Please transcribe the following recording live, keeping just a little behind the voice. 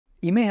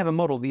You may have a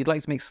model that you'd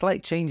like to make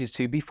slight changes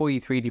to before you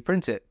 3D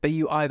print it, but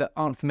you either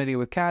aren't familiar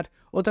with CAD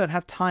or don't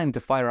have time to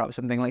fire up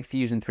something like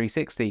Fusion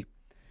 360.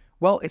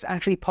 Well, it's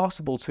actually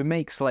possible to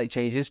make slight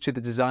changes to the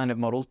design of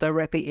models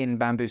directly in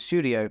Bambu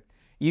Studio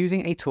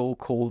using a tool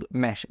called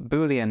Mesh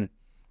Boolean.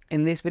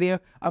 In this video,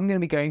 I'm going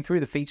to be going through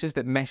the features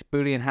that Mesh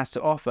Boolean has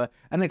to offer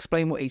and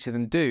explain what each of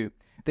them do.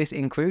 This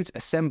includes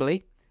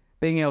assembly,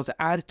 being able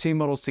to add two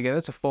models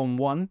together to form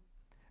one,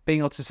 being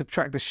able to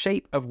subtract the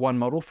shape of one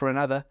model for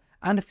another,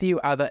 and a few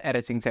other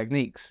editing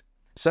techniques.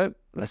 So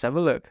let's have a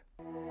look.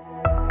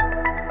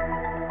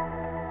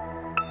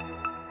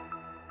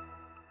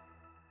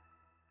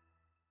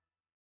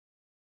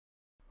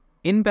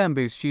 In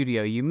Bambu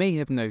Studio, you may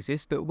have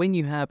noticed that when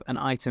you have an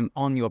item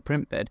on your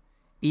print bed,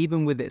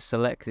 even with it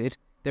selected,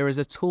 there is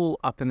a tool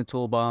up in the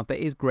toolbar that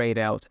is grayed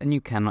out and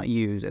you cannot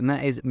use, and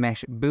that is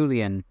Mesh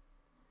Boolean.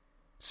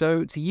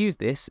 So to use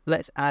this,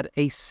 let's add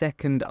a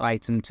second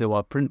item to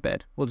our print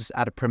bed. We'll just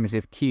add a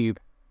primitive cube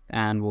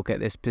and we'll get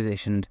this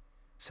positioned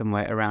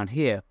somewhere around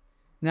here.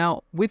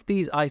 Now, with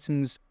these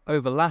items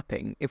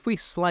overlapping, if we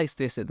slice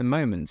this at the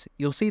moment,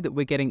 you'll see that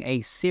we're getting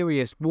a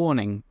serious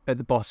warning at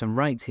the bottom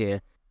right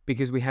here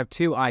because we have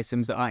two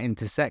items that are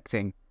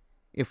intersecting.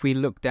 If we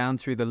look down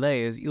through the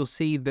layers, you'll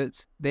see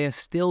that they are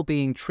still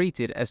being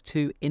treated as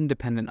two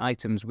independent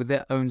items with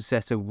their own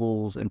set of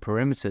walls and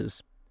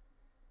perimeters.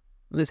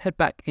 Let's head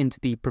back into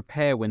the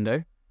Prepare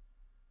window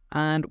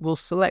and we'll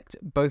select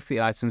both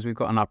the items we've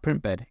got on our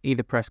print bed.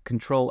 Either press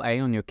Ctrl A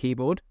on your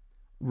keyboard,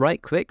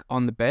 right click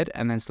on the bed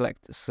and then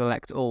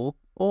select all,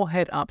 or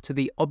head up to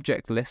the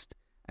object list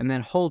and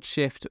then hold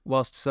Shift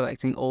whilst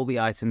selecting all the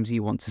items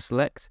you want to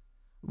select.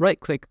 Right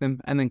click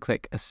them and then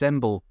click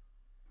Assemble.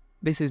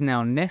 This has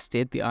now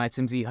nested the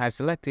items that you have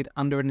selected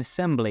under an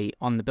assembly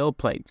on the build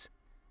plate.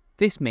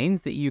 This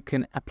means that you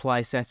can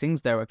apply settings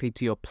directly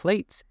to your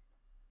plate,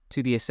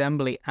 to the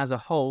assembly as a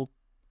whole,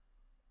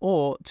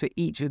 or to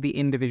each of the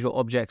individual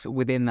objects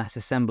within that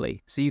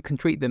assembly, so you can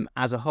treat them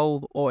as a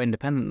whole or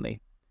independently.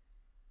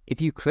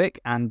 If you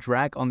click and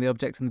drag on the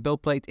object on the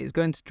build plate, it's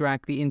going to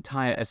drag the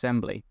entire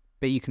assembly,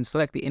 but you can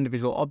select the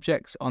individual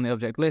objects on the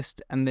object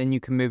list and then you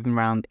can move them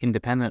around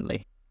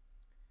independently.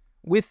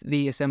 With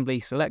the assembly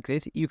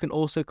selected, you can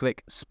also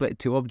click Split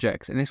to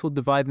Objects, and this will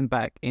divide them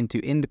back into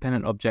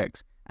independent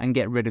objects and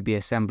get rid of the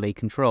assembly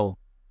control.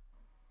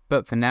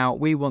 But for now,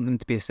 we want them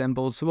to be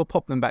assembled, so we'll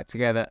pop them back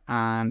together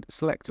and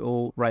select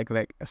all,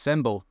 right-click,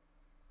 Assemble.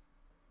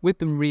 With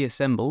them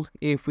reassembled,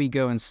 if we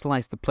go and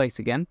slice the plate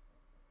again,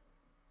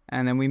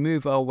 and then we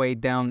move our way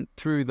down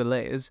through the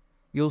layers,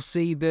 you'll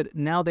see that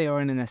now they are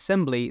in an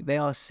assembly, they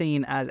are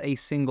seen as a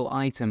single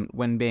item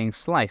when being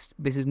sliced.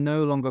 This is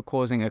no longer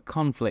causing a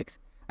conflict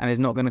and is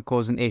not going to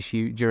cause an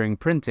issue during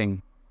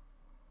printing.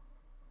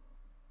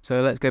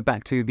 So let's go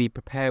back to the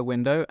Prepare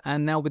window,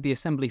 and now with the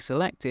assembly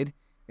selected,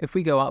 if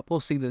we go up,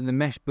 we'll see that the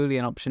Mesh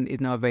Boolean option is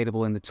now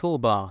available in the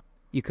toolbar.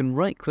 You can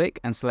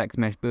right-click and select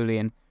Mesh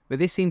Boolean, but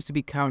this seems to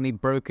be currently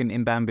broken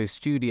in Bambu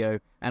Studio,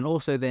 and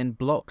also then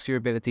blocks your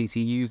ability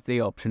to use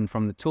the option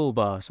from the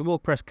toolbar. So we'll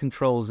press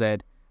Ctrl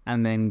Z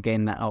and then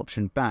gain that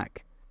option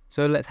back.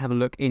 So let's have a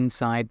look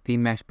inside the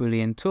Mesh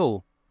Boolean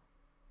tool.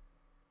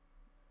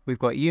 We've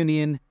got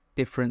Union,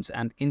 Difference,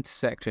 and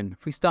Intersection.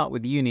 If we start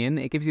with Union,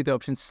 it gives you the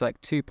option to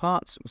select two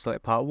parts. We'll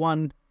select Part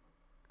 1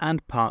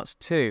 and Part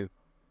 2.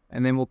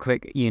 And then we'll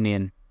click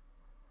Union.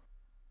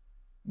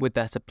 With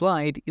that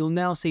applied, you'll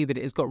now see that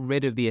it has got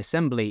rid of the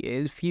assembly.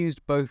 It has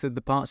fused both of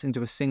the parts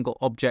into a single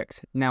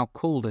object, now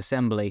called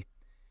assembly.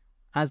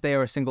 As they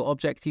are a single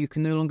object, you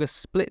can no longer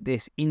split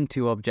this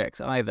into objects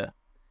either.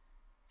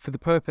 For the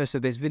purpose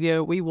of this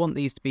video, we want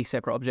these to be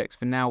separate objects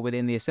for now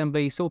within the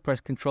assembly, so we'll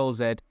press Ctrl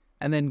Z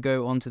and then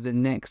go on to the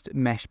next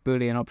Mesh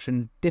Boolean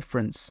option,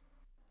 Difference.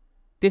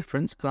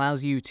 Difference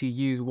allows you to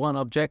use one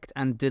object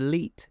and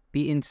delete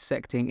the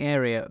intersecting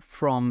area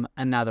from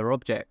another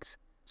object.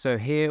 So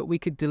here we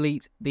could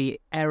delete the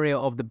area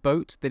of the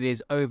boat that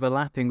is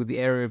overlapping with the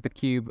area of the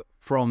cube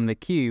from the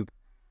cube.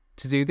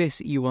 To do this,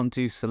 you want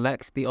to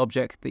select the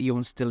object that you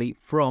want to delete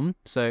from,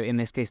 so in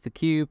this case the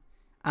cube,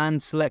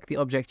 and select the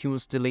object you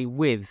want to delete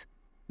with,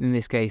 in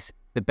this case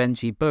the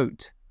benchy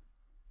boat.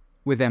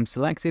 With them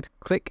selected,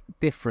 click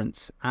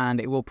Difference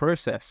and it will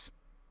process.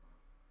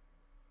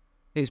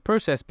 It's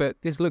processed, but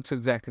this looks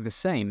exactly the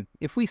same.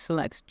 If we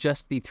select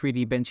just the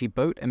 3D benchy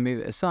boat and move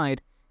it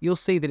aside, you'll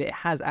see that it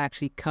has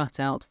actually cut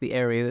out the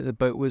area that the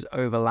boat was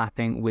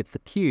overlapping with the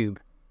cube.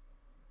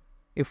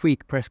 If we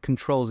press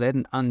Ctrl Z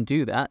and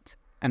undo that,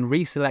 and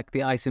reselect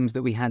the items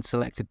that we had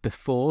selected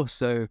before,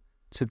 so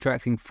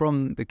subtracting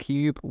from the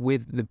cube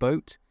with the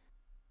boat,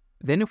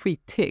 then if we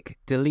tick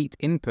Delete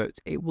Input,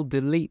 it will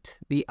delete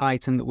the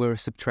item that we're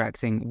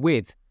subtracting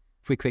with.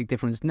 If we click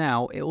Difference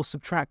now, it will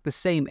subtract the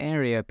same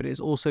area, but it's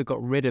also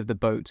got rid of the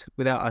boat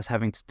without us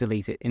having to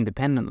delete it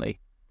independently.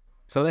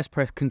 So let's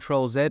press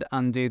Ctrl Z,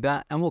 undo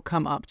that, and we'll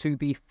come up to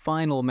the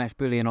final Mesh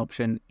Boolean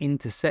option,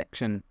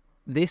 Intersection.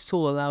 This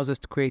tool allows us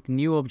to create a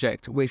new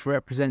object which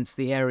represents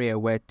the area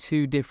where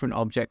two different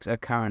objects are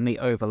currently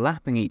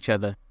overlapping each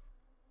other.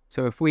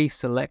 So if we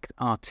select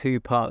our two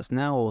parts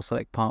now, or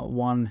select part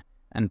 1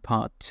 and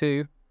part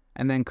 2,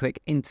 and then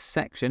click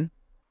intersection.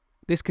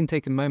 This can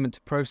take a moment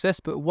to process,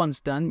 but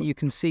once done, you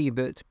can see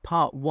that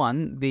part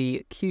 1,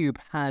 the cube,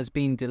 has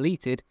been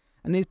deleted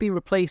and it's been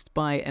replaced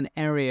by an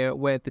area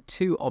where the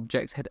two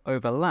objects had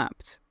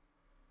overlapped.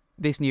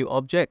 This new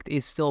object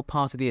is still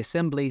part of the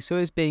assembly, so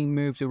it's being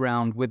moved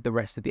around with the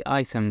rest of the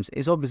items.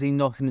 It's obviously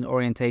not in an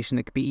orientation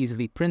that could be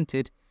easily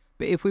printed,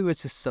 but if we were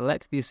to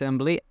select the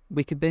assembly,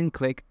 we could then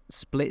click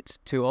split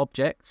two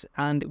objects,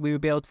 and we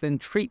would be able to then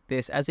treat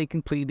this as a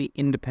completely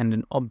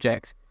independent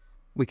object.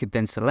 We could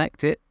then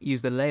select it,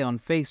 use the Lay on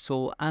Face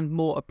tool, and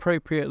more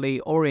appropriately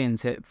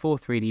orient it for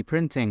 3D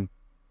printing.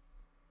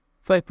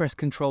 If I press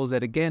Ctrl Z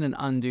again and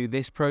undo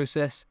this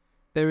process,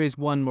 there is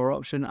one more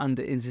option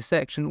under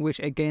intersection, which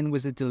again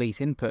was a delete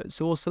input.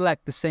 So we'll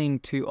select the same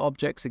two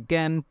objects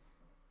again,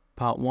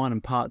 part 1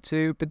 and part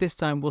 2, but this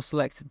time we'll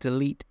select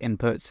delete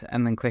input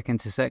and then click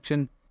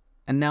intersection.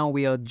 And now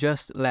we are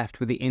just left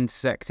with the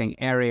intersecting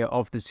area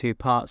of the two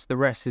parts. The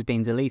rest has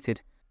been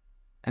deleted.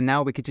 And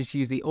now we could just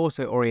use the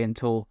auto orient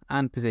tool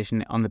and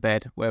position it on the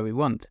bed where we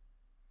want.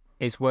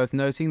 It's worth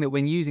noting that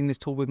when using this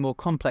tool with more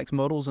complex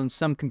models on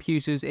some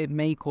computers, it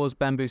may cause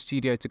Bambu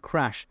Studio to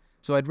crash.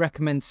 So I'd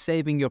recommend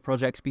saving your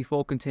projects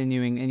before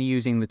continuing and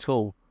using the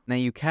tool. Now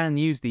you can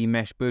use the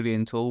Mesh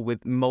Boolean tool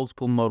with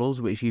multiple models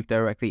which you've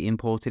directly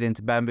imported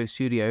into Bambu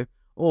Studio,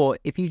 or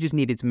if you just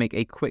needed to make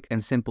a quick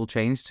and simple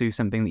change to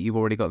something that you've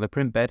already got on the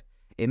print bed,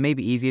 it may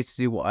be easier to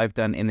do what I've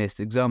done in this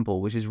example,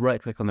 which is right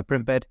click on the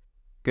print bed,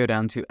 go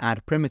down to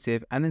add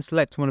primitive, and then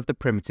select one of the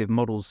primitive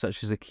models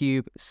such as a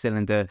cube,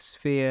 cylinder,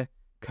 sphere,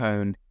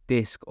 cone,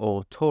 disc,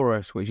 or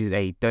torus, which is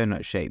a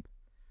donut shape.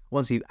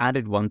 Once you've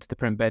added one to the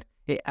print bed,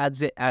 it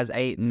adds it as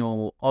a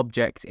normal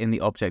object in the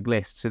object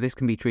list, so this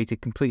can be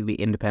treated completely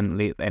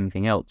independently of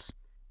anything else.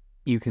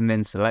 You can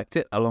then select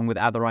it along with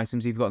other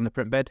items you've got in the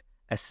print bed,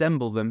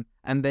 assemble them,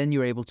 and then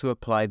you're able to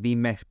apply the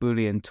Mesh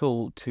Boolean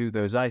tool to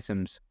those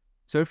items.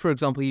 So if, for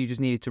example, you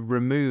just needed to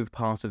remove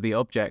part of the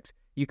object,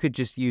 you could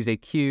just use a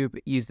cube,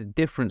 use the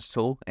difference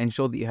tool,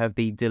 ensure that you have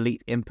the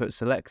delete input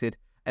selected,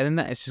 and then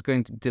that is just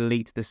going to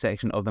delete the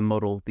section of the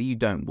model that you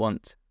don't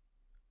want.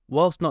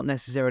 Whilst not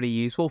necessarily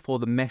useful for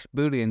the Mesh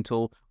Boolean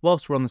tool,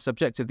 whilst we're on the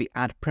subject of the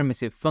add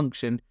primitive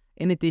function,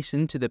 in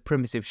addition to the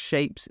primitive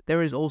shapes,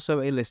 there is also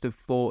a list of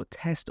 4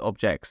 test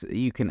objects that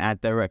you can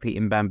add directly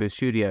in Bambu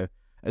Studio,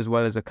 as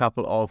well as a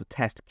couple of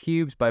test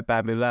cubes by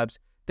Bambu Labs.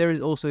 There is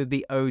also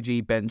the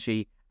OG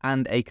Benchy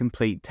and a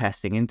complete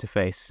testing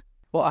interface.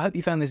 Well, I hope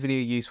you found this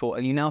video useful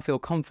and you now feel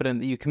confident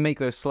that you can make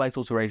those slight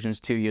alterations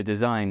to your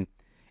design.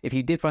 If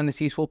you did find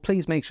this useful,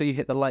 please make sure you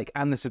hit the like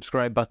and the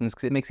subscribe buttons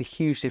because it makes a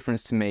huge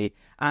difference to me,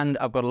 and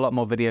I've got a lot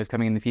more videos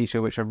coming in the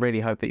future which I really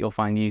hope that you'll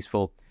find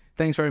useful.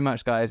 Thanks very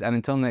much guys, and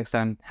until next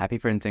time, happy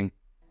printing.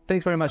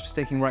 Thanks very much for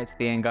sticking right to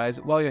the end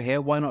guys. While you're here,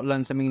 why not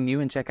learn something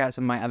new and check out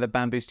some of my other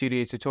Bambu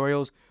Studio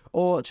tutorials,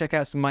 or check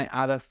out some of my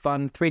other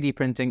fun 3D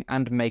printing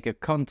and maker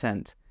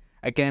content.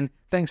 Again,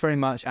 thanks very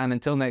much, and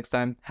until next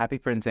time, happy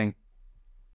printing.